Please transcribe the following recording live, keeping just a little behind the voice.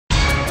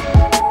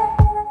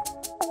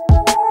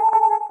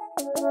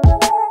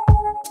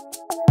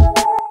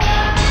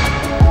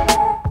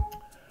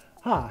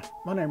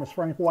My name is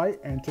Frank White,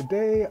 and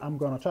today I'm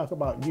going to talk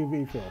about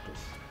UV filters.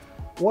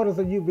 What is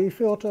a UV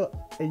filter?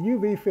 A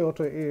UV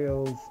filter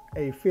is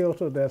a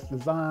filter that's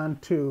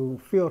designed to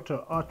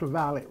filter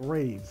ultraviolet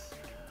rays.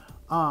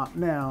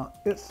 Now,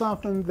 it's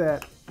something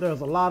that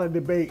there's a lot of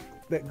debate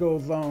that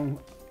goes on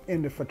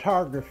in the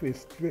photography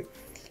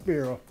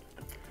sphere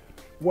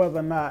whether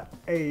or not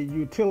a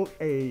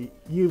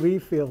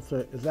UV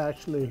filter is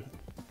actually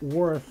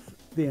worth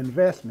the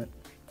investment.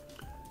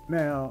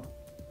 Now,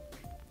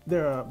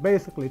 there are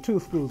basically two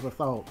schools of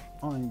thought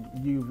on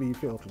UV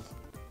filters.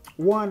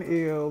 One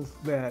is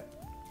that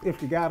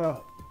if you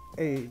got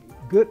a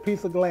good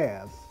piece of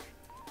glass,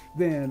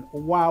 then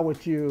why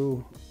would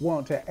you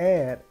want to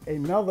add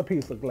another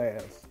piece of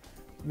glass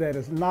that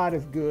is not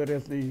as good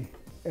as the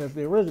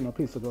original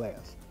piece of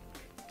glass?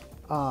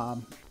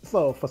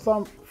 So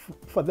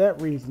for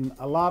that reason,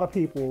 a lot of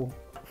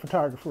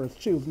photographers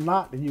choose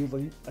not to use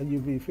a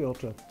UV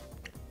filter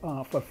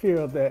for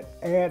fear that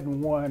adding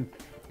one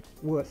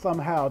would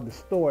somehow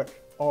distort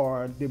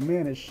or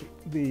diminish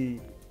the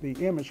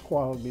image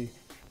quality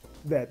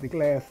that the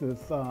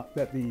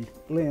that the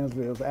lens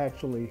is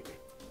actually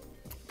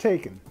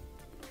taking.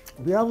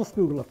 The other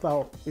school of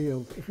thought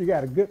is if you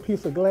got a good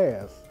piece of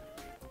glass,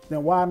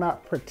 then why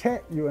not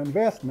protect your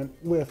investment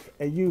with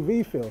a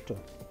UV filter?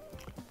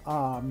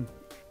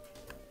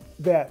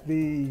 That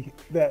the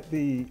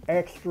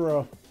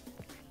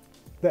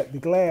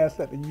glass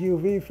that the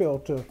UV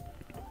filter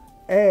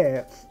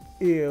adds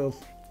is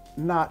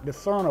not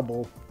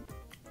discernible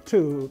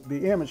to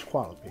the image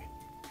quality.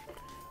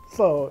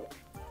 So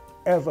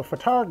as a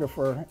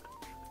photographer,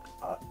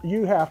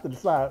 you have to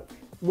decide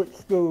which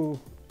school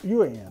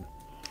you're in.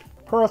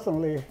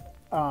 Personally,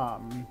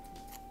 I'm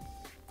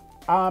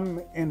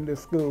in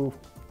this school.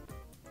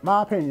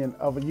 My opinion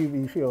of a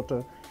UV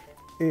filter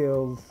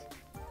is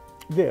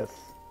this: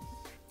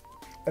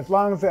 as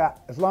long as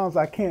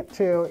I can't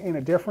tell any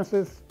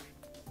differences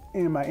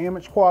in my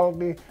image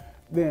quality,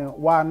 then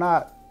why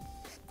not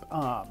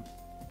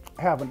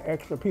have an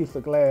extra piece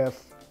of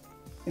glass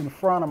in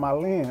front of my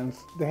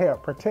lens to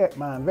help protect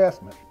my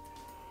investment.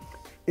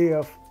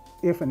 If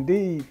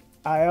indeed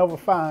I ever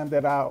find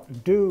that I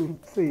do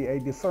see a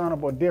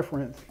discernible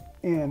difference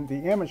in the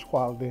image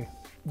quality,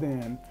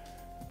 then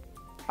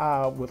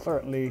I would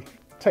certainly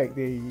take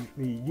the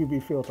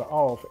UV filter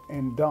off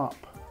and dump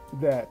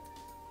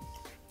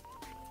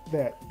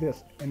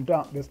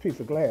this piece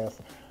of glass.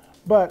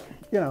 But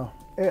you know,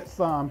 it's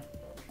one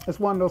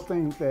of those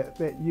things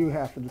that you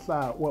have to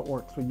decide what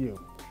works for you.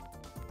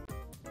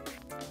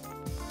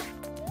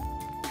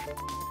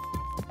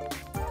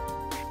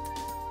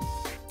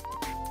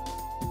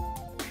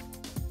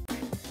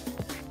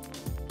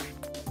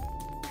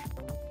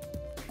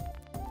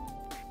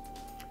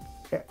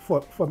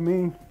 For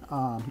me,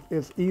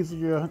 it's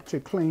easier to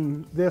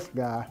clean this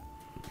guy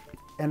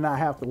and not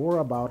have to worry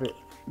about it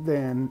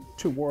than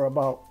to worry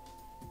about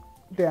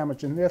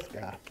damaging this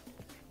guy.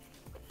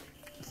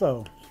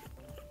 So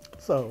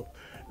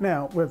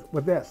now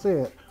with that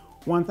said,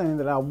 one thing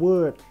that I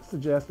would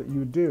suggest that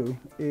you do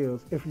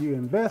is if you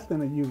invest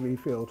in a UV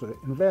filter,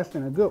 invest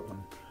in a good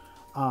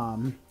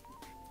one.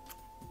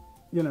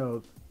 You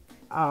know,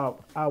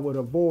 I would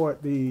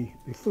avoid the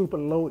super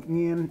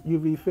low-end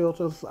UV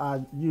filters.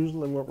 I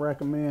usually would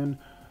recommend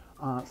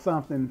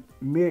something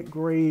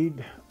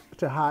mid-grade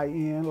to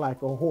high-end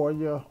like a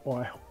Hoya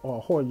or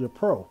Hoya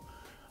Pro.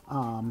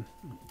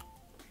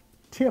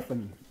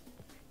 Tiffany,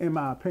 in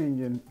my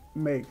opinion,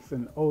 makes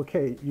an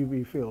okay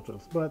UV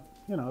filters, but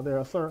you know, there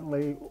are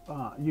certainly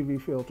UV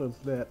filters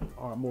that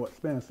are more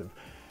expensive.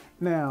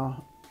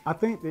 Now, I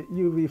think that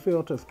UV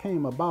filters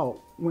came about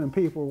when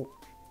people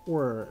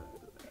were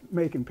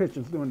making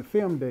pictures during the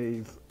film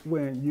days,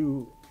 when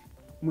you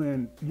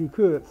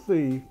could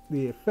see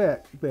the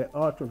effect that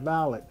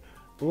ultraviolet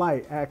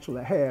light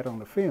actually had on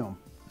the film.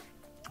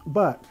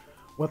 But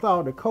with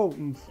all the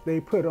coatings they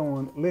put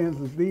on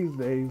lenses these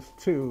days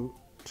to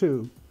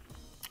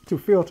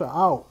filter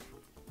out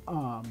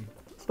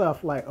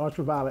stuff like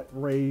ultraviolet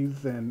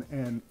rays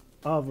and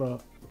other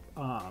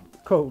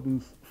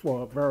coatings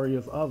for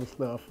various other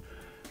stuff,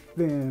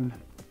 then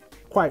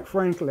quite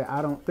frankly,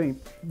 I don't think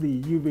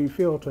the UV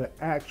filter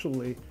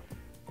actually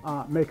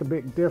make a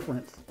big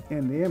difference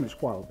in the image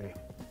quality.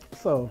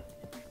 So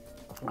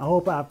I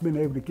hope I've been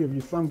able to give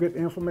you some good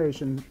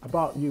information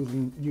about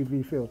using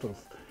UV filters.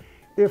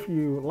 If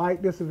you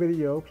like this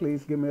video,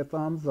 please give me a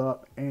thumbs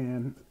up,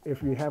 and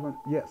if you haven't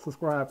yet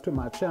subscribed to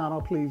my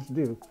channel, please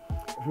do.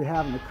 If you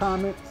have any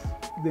comments,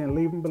 then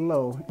leave them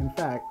below. In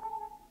fact,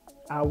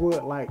 I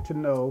would like to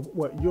know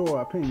what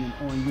your opinion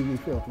on UV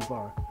filters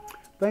are.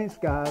 Thanks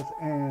guys,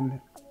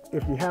 and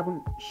if you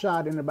haven't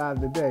shot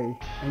anybody today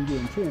and you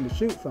intend to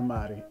shoot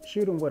somebody,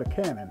 shoot them with a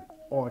Canon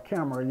or a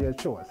camera of your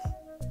choice.